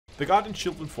The Guardian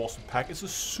Shield Reinforcement Pack is a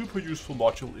super useful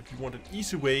module if you want an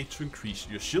easy way to increase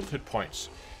your shield hit points.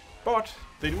 But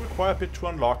they do require a bit to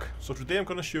unlock, so today I'm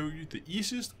going to show you the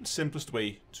easiest and simplest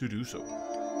way to do so.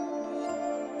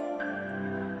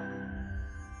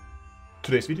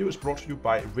 Today's video is brought to you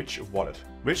by Rich Wallet.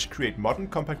 Rich create modern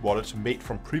compact wallets made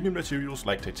from premium materials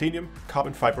like titanium,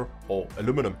 carbon fiber or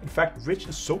aluminum. In fact, Rich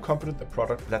is so confident in the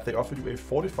product that they offer you a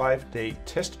 45-day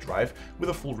test drive with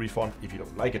a full refund if you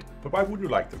don't like it. But why wouldn't you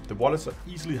like them? The wallets are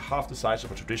easily half the size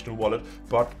of a traditional wallet,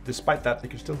 but despite that they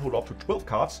can still hold up to 12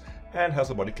 cards and has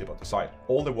a money clip on the side.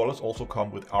 All the wallets also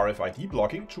come with RFID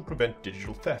blocking to prevent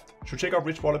digital theft. So check out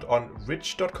Rich Wallet on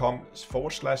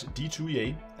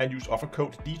rich.com/D2EA and use offer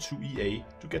code D2EA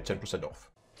to get 10% off.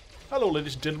 Hello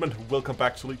ladies and gentlemen, welcome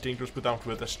back to Elite Dangerous but Down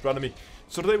with Astronomy.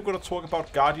 So today we're going to talk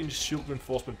about Guardian Shield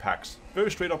Reinforcement Packs.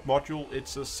 Very straight up module,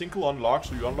 it's a single unlock,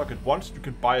 so you unlock it once, you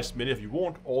can buy as many as you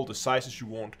want, all the sizes you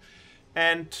want.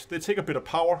 And they take a bit of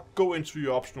power, go into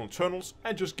your optional internals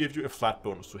and just give you a flat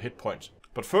bonus to hit points.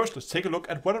 But first, let's take a look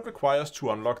at what it requires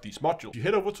to unlock these modules. You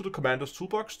head over to the Commander's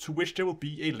Toolbox, to which there will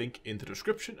be a link in the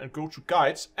description, and go to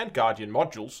Guides and Guardian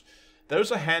Modules. There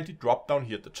is a handy drop down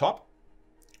here at the top,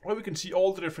 where we can see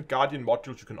all the different Guardian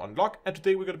modules you can unlock, and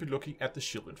today we're going to be looking at the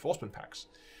Shield Reinforcement Packs.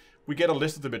 We get a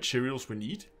list of the materials we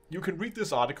need. You can read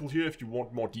this article here if you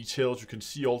want more details. You can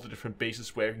see all the different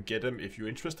bases where you can get them if you're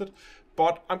interested.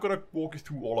 But I'm going to walk you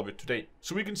through all of it today.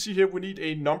 So we can see here we need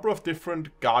a number of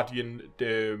different Guardian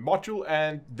module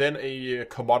and then a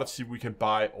commodity we can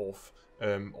buy off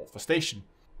a station.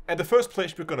 And the first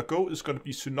place we're going to go is going to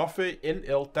be Synuefe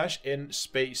NL-N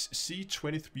space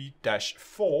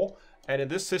C23-4. And in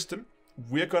this system,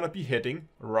 we're going to be heading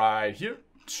right here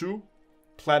to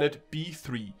planet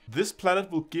B3. This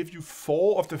planet will give you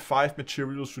 4 of the 5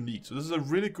 materials you need. So this is a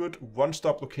really good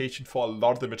one-stop location for a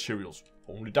lot of the materials.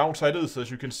 Only downside is, as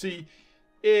you can see,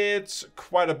 it's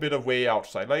quite a bit of way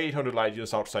outside, like 800 light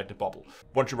years outside the bubble.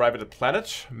 Once you arrive at the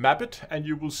planet, map it, and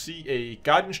you will see a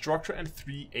Guardian structure and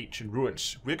 3 ancient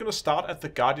ruins. We're going to start at the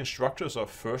Guardian structure as our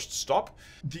first stop.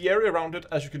 The area around it,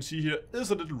 as you can see here,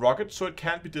 is a little rugged, so it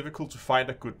can be difficult to find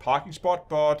a good parking spot,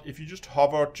 but if you just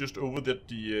hover just over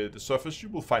the surface, you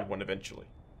will find one eventually.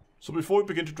 So before we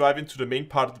begin to dive into the main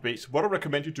part of the base, what I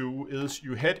recommend you do is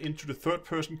you head into the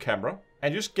third-person camera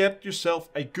and just get yourself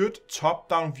a good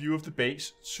top-down view of the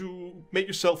base to make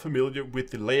yourself familiar with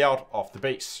the layout of the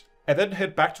base. And then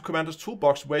head back to Commander's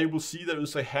Toolbox, where you will see there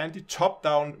is a handy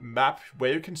top-down map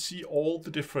where you can see all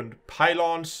the different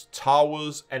pylons,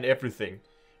 towers and everything.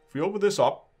 If we open this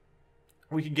up,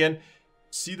 we can again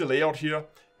see the layout here,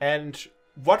 and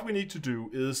what we need to do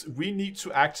is we need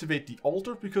to activate the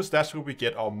altar, because that's where we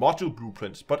get our module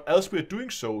blueprints. But as we're doing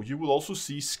so, you will also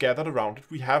see scattered around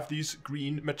it, we have these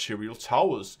green material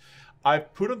towers.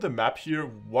 I've put on the map here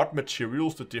what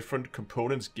materials the different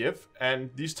components give,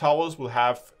 and these towers will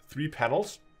have 3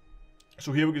 panels.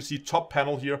 So here we can see top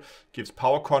panel here gives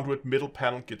power conduit, middle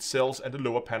panel gives cells, and the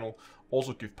lower panel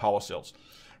also gives power cells.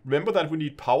 Remember that we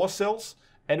need power cells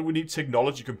and we need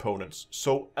technology components.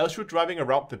 So as you're driving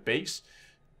around the base,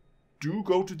 do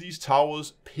go to these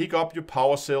towers, pick up your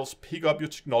power cells, pick up your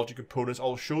technology components.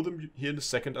 I'll show them here in a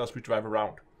second as we drive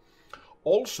around.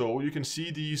 Also, you can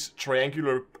see these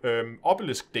triangular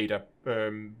obelisk data.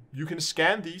 You can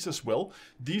scan these as well.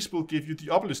 These will give you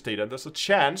the obelisk data. And there's a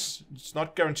chance, it's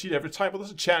not guaranteed every time, but there's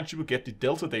a chance you will get the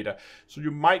delta data. So you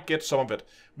might get some of it.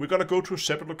 We're going to go to a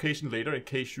separate location later in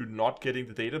case you're not getting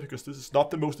the data, because this is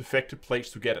not the most effective place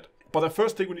to get it. But the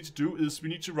first thing we need to do is we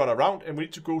need to run around and we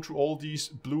need to go to all these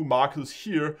blue markers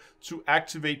here to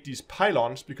activate these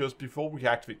pylons, because before we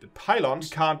activate the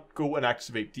pylons, we can't go and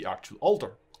activate the actual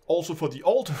altar. Also for the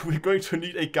altar, we're going to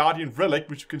need a Guardian relic,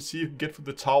 which you can see you can get from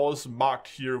the towers marked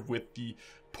here with the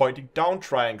pointing down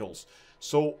triangles.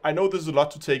 So I know there's a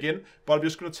lot to take in, but I'm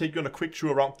just going to take you on a quick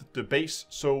tour around the base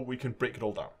so we can break it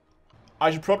all down.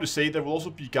 I should probably say there will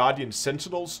also be Guardian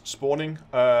Sentinels spawning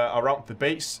around the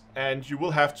base, and you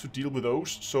will have to deal with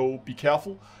those, so be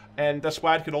careful. And that's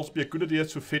why it can also be a good idea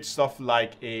to fit stuff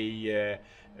like a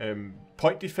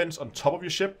point defense on top of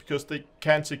your ship, because they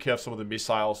can take care of some of the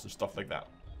missiles and stuff like that.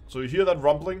 So you hear that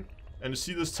rumbling, and you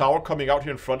see this tower coming out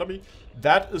here in front of me.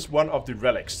 That is one of the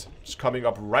relics. It's coming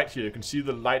up right here. You can see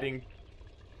the lighting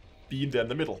beam there in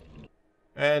the middle.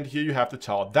 And here you have the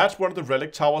tower. That's one of the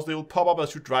relic towers. They will pop up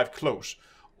as you drive close.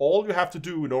 All you have to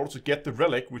do in order to get the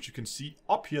relic, which you can see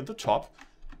up here at the top,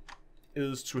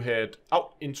 is to head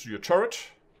out into your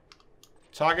turret,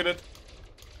 target it,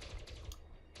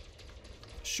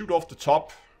 shoot off the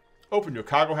top, open your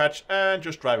cargo hatch, and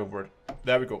just drive over it.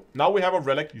 There we go. Now we have a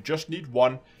relic. You just need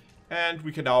one, and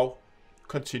we can now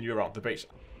continue around the base.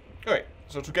 Okay,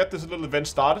 so to get this little event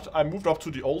started, I moved up to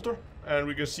the altar, and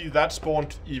we can see that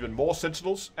spawned even more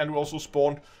sentinels, and we also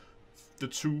spawned the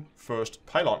 2 first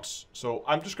pylons. So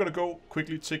I'm just gonna go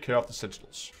quickly take care of the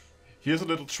sentinels. Here's a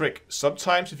little trick.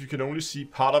 Sometimes if you can only see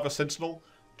part of a sentinel,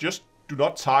 just do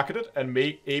not target it and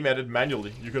aim at it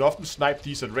manually. You can often snipe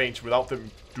these at range without them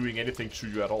doing anything to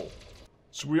you at all.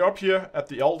 So we're up here at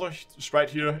the altar, just right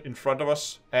here in front of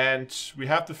us, and we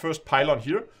have the first pylon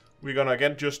here. We're gonna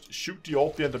again just shoot the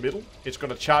orb there in the middle. It's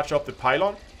gonna charge up the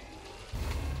pylon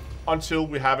until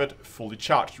we have it fully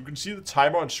charged. You can see the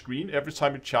timer on screen. Every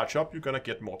time you charge up, you're gonna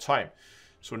get more time.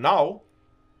 So now,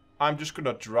 I'm just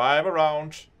gonna drive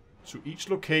around to each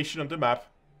location on the map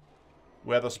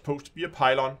where there's supposed to be a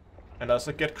pylon. And as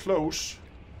I get close,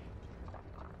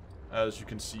 as you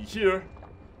can see here,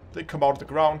 they come out of the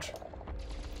ground.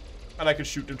 And I can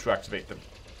shoot them to activate them.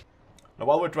 Now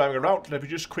while we're driving around, let me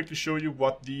just quickly show you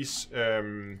what these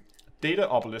data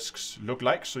obelisks look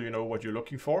like, so you know what you're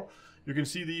looking for. You can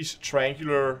see these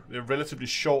triangular, relatively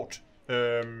short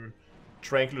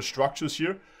triangular structures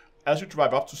here. As you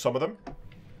drive up to some of them,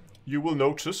 you will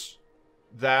notice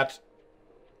that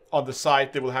on the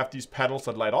side they will have these panels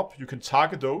that light up. You can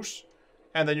target those,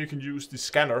 and then you can use the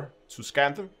scanner to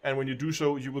scan them. And when you do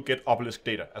so, you will get obelisk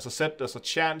data. As I said, there's a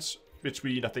chance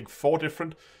between, I think, 4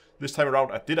 different. This time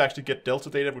around, I did actually get delta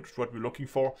data, which is what we're looking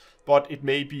for. But it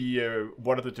may be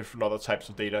one of the different other types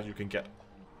of data you can get.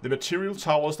 The material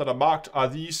towers that are marked are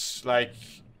these, like,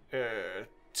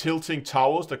 tilting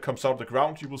towers that comes out of the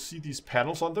ground. You will see these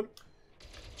panels on them.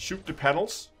 Shoot the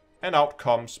panels, and out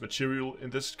comes material.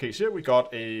 In this case here, we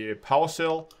got a power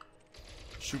cell.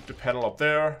 Shoot the panel up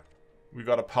there. We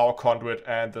got a power conduit,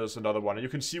 and there's another one. And you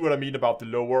can see what I mean about the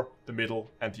lower, the middle,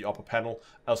 and the upper panel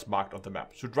as marked on the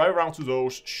map. So drive around to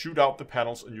those, shoot out the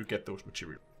panels, and you get those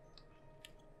material.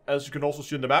 As you can also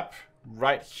see on the map,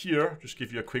 right here, just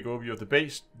give you a quick overview of the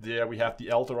base. There we have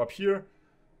the altar up here.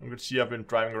 And you can see I've been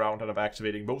driving around and I'm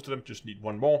activating most of them, just need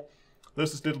one more.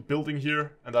 There's this little building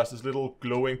here, and there's this little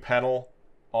glowing panel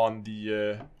on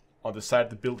the side of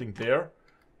the building there.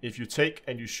 If you take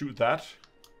and you shoot that,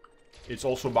 it's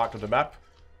also marked on the map.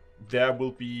 There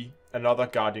will be another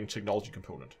Guardian technology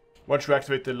component. Once you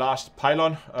activate the last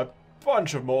pylon, a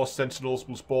bunch of more sentinels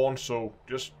will spawn, so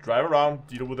just drive around,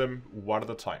 deal with them one at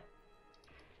a time.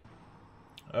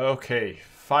 Okay,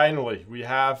 finally, we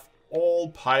have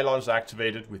all pylons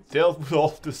activated. We dealt with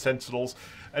all the sentinels,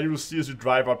 and you will see as you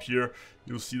drive up here,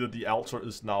 you'll see that the altar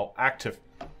is now active.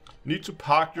 You need to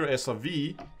park your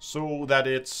SRV so that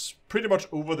it's pretty much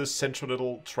over this central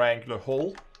little triangular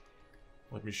hole.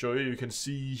 Let me show you. You can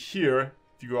see here,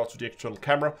 if you go out to the external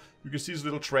camera, you can see this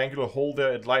little triangular hole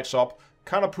there. It lights up.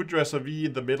 Kind of put your SRV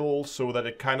in the middle so that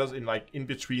it kind of in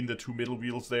between the 2 middle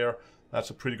wheels there.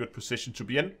 That's a pretty good position to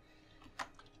be in.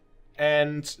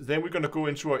 And then we're going to go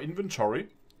into our inventory,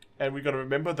 and we're going to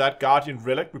remember that Guardian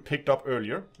relic we picked up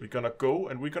earlier. We're going to go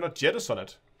and we're going to jettison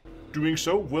it. Doing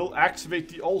so will activate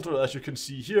the altar, as you can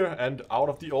see here, and out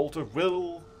of the altar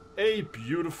will a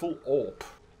beautiful orb.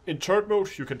 In turret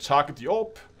mode, you can target the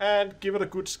orb and give it a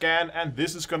good scan, and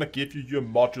this is going to give you your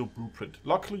module blueprint.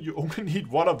 Luckily, you only need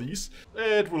one of these.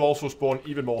 It will also spawn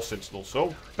even more sentinels,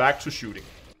 so back to shooting.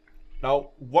 Now,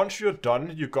 once you're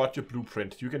done, you got your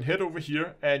blueprint. You can head over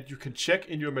here and you can check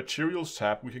in your materials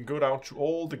tab. We can go down to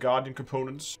all the Guardian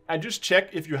components and just check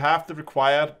if you have the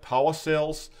required power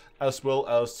cells as well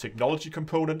as technology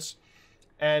components.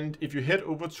 And if you head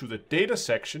over to the data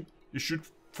section, you should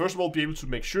first of all be able to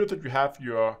make sure that you have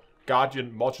your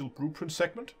Guardian module blueprint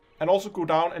segment. And also go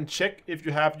down and check if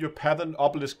you have your pattern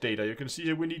obelisk data. You can see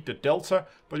here we need the delta,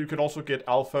 but you can also get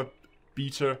alpha,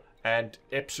 beta, and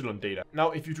epsilon data.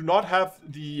 Now, if you do not have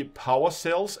the power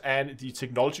cells and the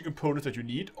technology components that you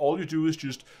need, all you do is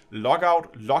just log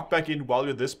out, log back in while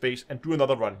you're in this base, and do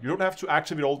another run. You don't have to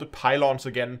activate all the pylons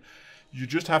again. You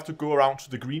just have to go around to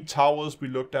the green towers we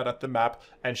looked at the map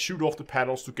and shoot off the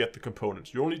panels to get the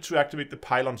components. You only need to activate the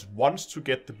pylons once to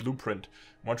get the blueprint.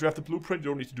 Once you have the blueprint, you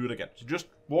don't need to do it again. So just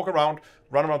walk around,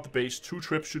 run around the base. 2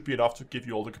 trips should be enough to give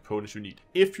you all the components you need.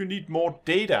 If you need more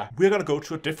data, we're going to go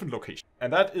to a different location.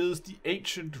 And that is the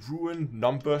Ancient Ruin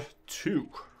number 2.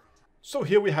 So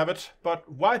here we have it. But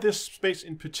why this space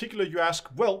in particular, you ask?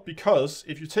 Well, because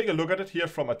if you take a look at it here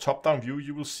from a top-down view,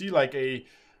 you will see like a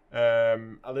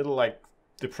little like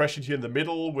depression here in the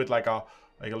middle with like a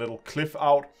little cliff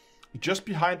out. Just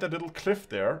behind that little cliff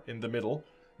there in the middle,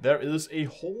 there is a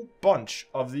whole bunch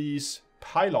of these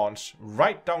pylons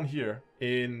right down here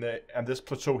in this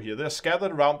plateau here. They're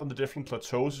scattered around on the different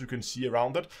plateaus you can see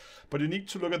around it, but you need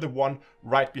to look at the one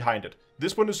right behind it.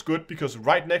 This one is good because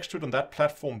right next to it on that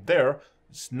platform there,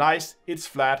 it's nice, it's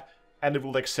flat, and it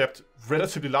will accept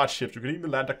relatively large ships. You can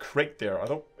even land a crate there.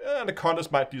 Although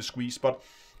Anacondas might be a squeeze, but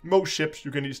most ships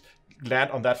you can just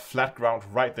land on that flat ground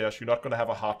right there, so you're not going to have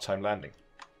a hard time landing.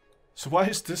 So why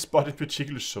is this spot in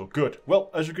particular so good?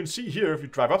 Well, as you can see here, if you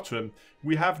drive up to them,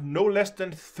 we have no less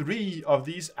than 3 of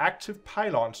these active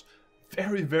pylons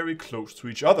very, very close to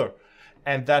each other.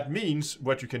 And that means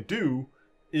what you can do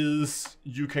is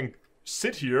you can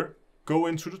sit here, go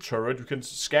into the turret, you can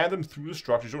scan them through the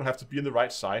structure, you don't have to be on the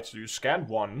right side. So you scan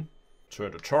one,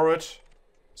 turn the turret,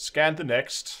 scan the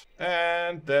next,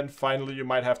 and then finally you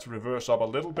might have to reverse up a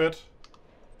little bit.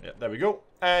 Yeah, there we go.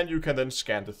 And you can then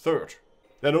scan the third.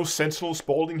 There are no sentinels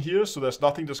spawning here, so there's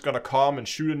nothing that's gonna come and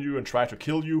shoot on you and try to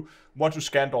kill you. Once you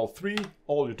scanned all 3,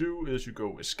 all you do is you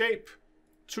go escape,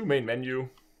 to main menu,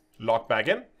 log back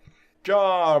in,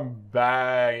 jump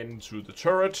back into the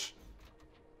turret,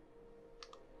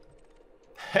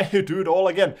 and you do it all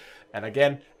again, and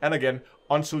again, and again,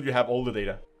 until you have all the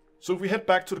data. So if we head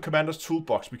back to the commander's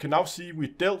toolbox, we can now see we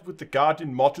dealt with the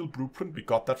Guardian module blueprint, we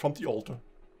got that from the altar.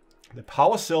 The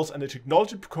power cells and the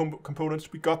technology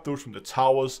components, we got those from the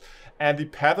towers, and the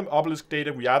Pathum obelisk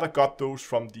data, we either got those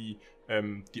from the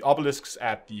obelisks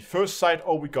at the first site,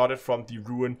 or we got it from the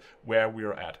ruin where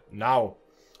we're at now.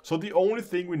 So the only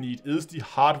thing we need is the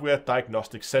hardware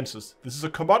diagnostic sensors. This is a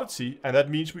commodity, and that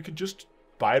means we can just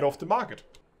buy it off the market.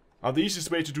 Now the easiest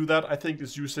way to do that, I think,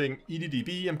 is using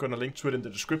EDDB. I'm going to link to it in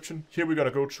the description. Here we're going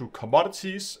to go to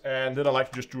commodities, and then I like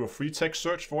to just do a free text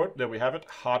search for it. There we have it,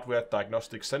 hardware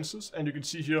diagnostic sensors. And you can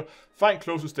see here, find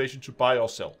closest station to buy or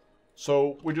sell.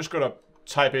 So we're just going to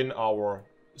type in our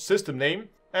system name,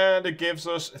 and it gives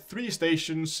us 3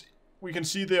 stations. We can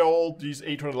see they're all these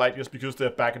 800 light years because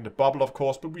they're back in the bubble, of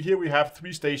course. But here we have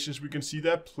 3 stations. We can see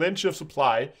there are plenty of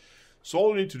supply. So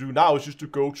all we need to do now is just to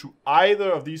go to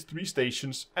either of these 3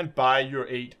 stations and buy your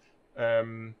 8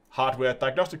 hardware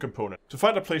diagnostic component. To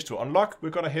find a place to unlock,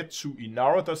 we're going to head to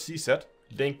inara.cz.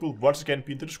 Link will once again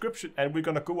be in the description. And we're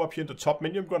going to go up here in the top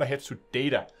menu. I'm going to head to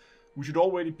data. We should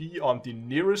already be on the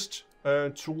nearest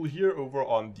tool here over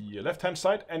on the left-hand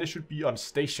side. And it should be on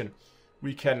station.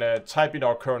 We can type in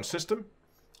our current system,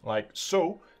 like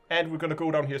so. And we're going to go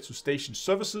down here to Station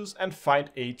Services and find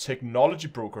a technology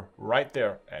broker right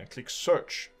there and click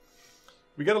search.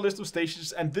 We get a list of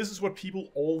stations, and this is what people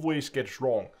always get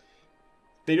wrong.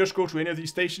 They just go to any of these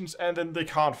stations and then they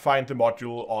can't find the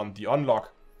module on the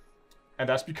unlock. And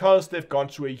that's because they've gone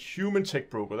to a human tech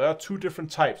broker. There are 2 different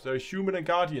types. There are human and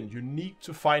guardian. You need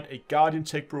to find a guardian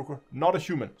tech broker, not a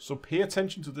human. So pay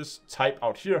attention to this type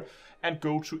out here and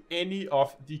go to any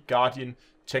of the guardian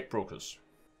tech brokers.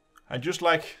 And just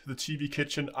like the TV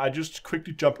kitchen, I just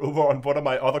quickly jumped over on one of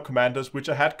my other commanders, which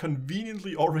I had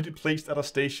conveniently already placed at a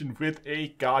station with a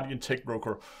Guardian tech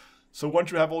broker. So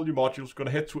once you have all your modules, you're going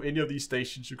to head to any of these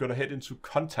stations, you're going to head into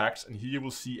contacts, and here you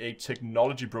will see a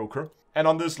technology broker. And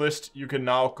on this list, you can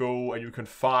now go and you can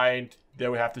find,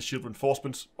 there we have the shield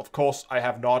reinforcements. Of course, I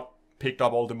have not picked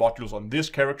up all the modules on this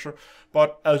character,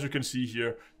 but as you can see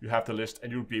here, you have the list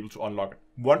and you'll be able to unlock it.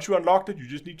 Once you unlocked it, you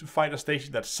just need to find a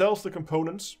station that sells the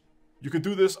components. You can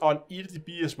do this on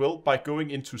EDDB as well by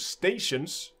going into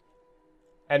stations.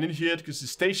 And in here, you can see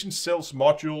station sells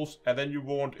modules, and then you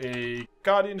want a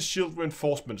Guardian shield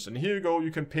reinforcements. And here you go,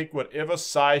 you can pick whatever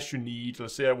size you need.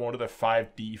 Let's say I wanted a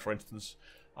 5D, for instance.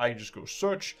 I can just go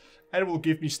search, and it will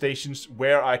give me stations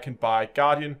where I can buy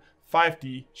Guardian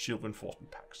 5D shield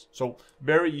reinforcement packs. So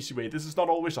very easy way. This is not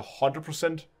always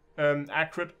 100%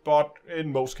 accurate, but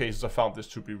in most cases I found this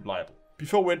to be reliable.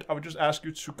 Before we end, I would just ask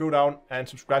you to go down and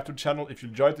subscribe to the channel if you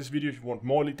enjoyed this video. If you want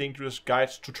more Elite Dangerous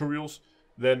guides, tutorials,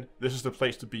 then this is the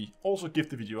place to be. Also give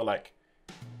the video a like.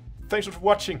 Thanks for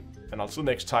watching, and until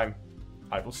next time,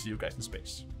 I will see you guys in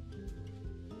space.